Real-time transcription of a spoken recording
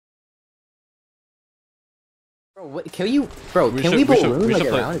Bro, what, can you, bro? Can we balloon like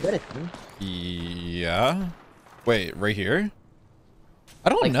around? Is that a thing? Yeah. Wait, right here? I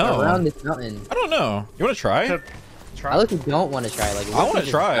don't know. Around this mountain. I don't know. You want to try? I literally don't want to try. Like, I want to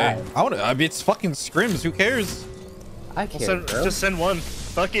try. I mean, it's fucking Scrims. Who cares? I care, bro. Just send one.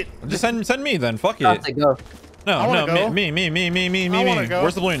 Fuck it. Just send me then. Fuck it. Go. No, me.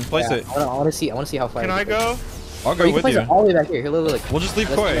 Where's the balloon? Place it. I want to see how far. Can I go? I'll go with you. All the way back here. Here, look. We'll just leave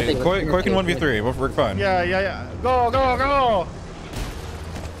Koi. Koi can 1v3. We'll work fine. Yeah. Go. Oh.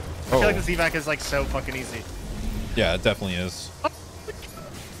 I feel like this evac is like so fucking easy. Yeah, it definitely is.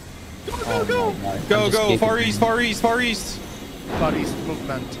 Go. Far east. Bodies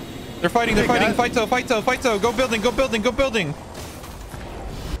movement. They're fighting. Fight toe. Go building.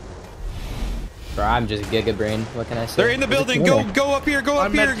 Bro, I'm just giga brain. What can I say? They're in the building. Go up here.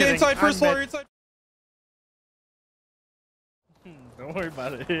 Get inside first floor. Inside. Don't worry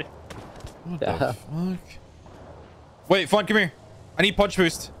about it. What the fuck? Wait, Fun, come here. I need punch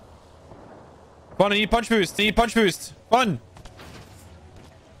boost. Fun, I need punch boost. Fun.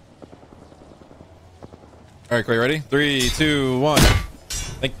 All right, Clay, ready? 3, 2, 1.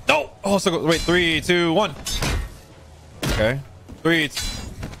 Like, no. Oh, so wait. 3, 2, 1. Okay. 3.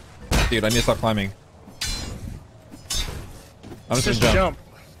 Dude, I need to stop climbing. I'm just gonna jump.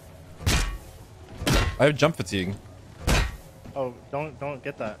 I have jump fatigue. Oh, don't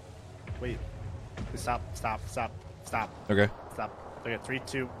get that. Wait. Stop. Okay. Stop. Okay, 3,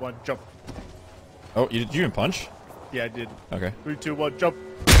 2, 1, jump. Oh, did you even punch? Yeah, I did. Okay. 3, 2, 1, jump.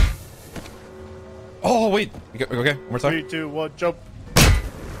 Oh, wait. Okay, one more time. 3, 2, 1, jump.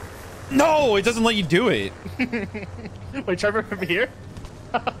 No, it doesn't let you do it. Wait, Trevor, from here?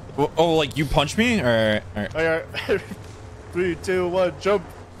 Oh, like you punch me? All right. Alright. 3, 2, 1, jump.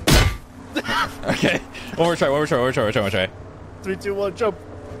 Okay. One more try. 3, 2, 1, jump.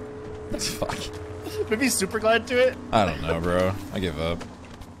 Fuck. Maybe super glide to it? I don't know, bro. I give up.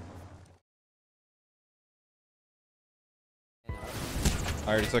 I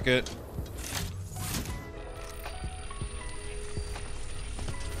already took it.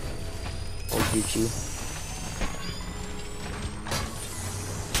 Oh, Gucci.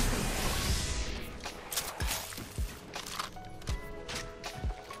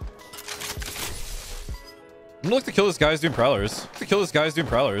 I'm gonna look to kill this guy who's doing prowlers.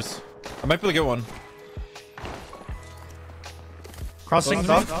 I might be able to get one. Crossing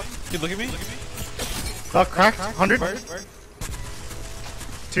top. Dude, look at me. Oh, cracked. 100.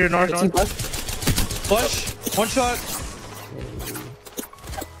 To your north. Flush. One shot.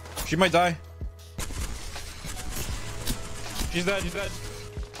 She might die. She's dead.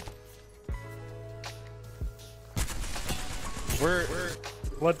 Where?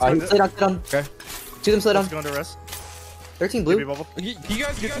 What? He slid down. Okay. Two of them slid down. Let's go into rest. 13 blue. Can you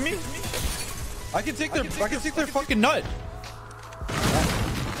guys get to me? I can take their fucking nut.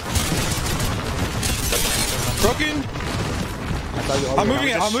 Broken. I'm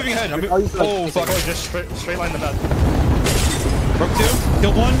moving ahead. Oh fuck. Just straight line the nut. Broke 2.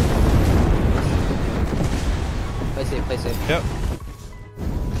 Killed 1. Play safe. Yep.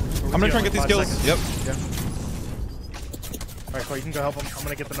 I'm gonna try and get these kills. Seconds. Yep. Yeah. Alright, Cole, you can go help them. I'm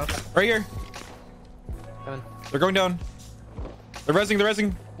gonna get the nuts. Right here. Coming. They're going down. They're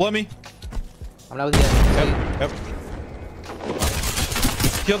rezzing. Blow me. I'm not with you. Yep.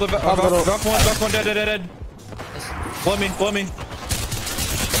 Kill the Valk one. Dead. Blow me.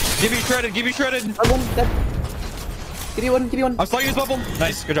 Give you shredded. Give you one. I'm sliding his bubble.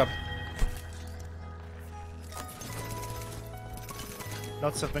 Nice, good job.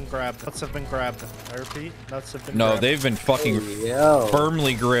 Nuts have been grabbed. I repeat, nuts have been grabbed. No, they've been fucking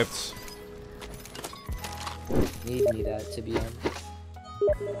firmly gripped. Need me that to be on.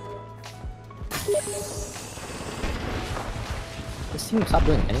 This team stopped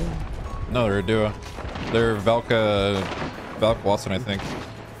doing anything? No, they're a duo. They're Valk Watson, I think.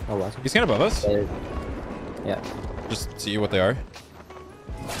 Oh, Watson. He's kind of above us. Yeah. Just see what they are.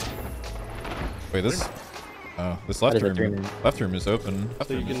 Wait, this. Oh, this left room is open.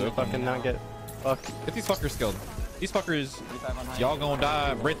 So you can fucking not get fucked. Get these fuckers killed. These fuckers, y'all gonna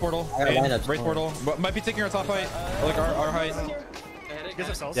die. Wraith portal. Wraith portal. Might be taking our top height. Or like our height.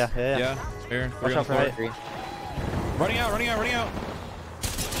 Yeah. Here. Watch out for height. Running out.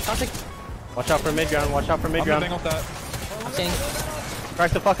 Watch out for mid ground. I'm gonna bang off that. I'm saying.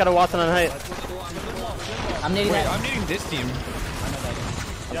 Crack the fuck out of Watson on height. I'm needing that. I'm needing this team.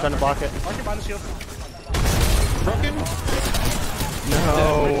 I'm trying to block it. Mark your behind the shield. Broken.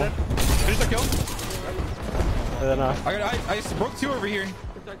 No. Finish that kill. I broke 2 over here.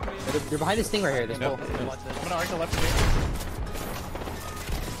 They're behind this thing right here. This pole. I'm gonna arc the left to me.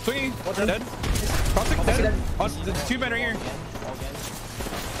 Swinging. Dead. Caustic dead. There's 2 men right here.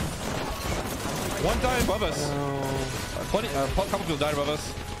 One died above us. Plenty. Couple people died above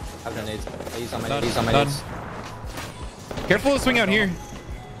us. I have grenades. He's on my None. nades. He's on my None. nades. Careful of the swing out here.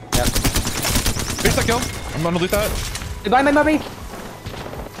 Yeah. Finish that kill. I'm gonna loot that. Hey, buy my Murray.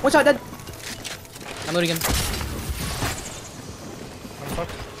 One shot, dead. I'm looting him.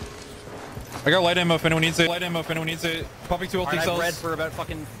 I got light ammo if anyone needs it. Light ammo if anyone needs it. Popping 2 ulti I've cells. read for about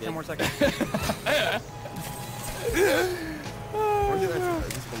fucking 10 more seconds. Is this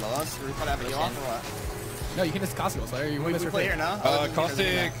below us? Are we having you off or what? No, you can just Costco, Slayr. You win We this play here now?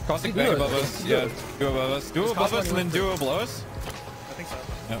 Caustic bang above us. Yeah, duo above us. Duo above us and then duo below us. I think so.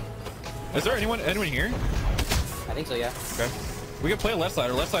 Yeah. Is there anyone here? I think so, yeah. Okay. We can play left side.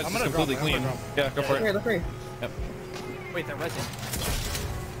 Our left side's I'm just gonna completely drop, I'm clean. gonna Yeah, go for it. Look here. Yep. Wait, they're resing.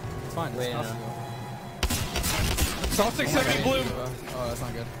 It's fine. Wait, It's no. Caustic 70 blue. Oh, that's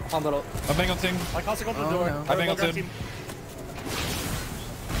not good. Palm little. I'm bang on ting. I caustic open the Oh, door. no. I bang on Grab tin. team.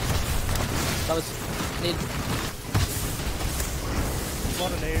 That was need. A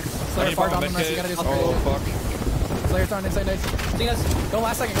lot of nades. Slayr far down the mess. You gotta do some Oh, crazy. fuck. Slayr throwing inside nades. See us. Go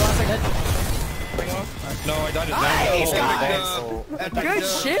last second. Go last second. No, I died it down. Nice, Oh, guys. Good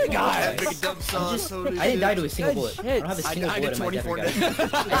shit, guys. I didn't die to a single bullet. I don't have a single bullet in my death gun. I just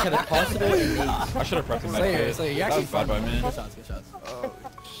have a constable and nades. I should have prepped him. Slayr, Slayr, you That actually was bad by me. Good shots, good shots. Oh,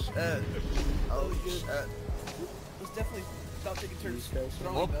 shit. Oh, shit. was definitely about taking turns.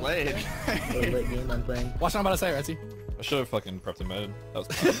 Well played. Lit game I'm playing. Watch what I'm about to say, Retzy. I should have fucking prepped him, man. That was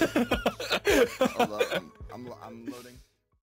Hold on. I'm loading.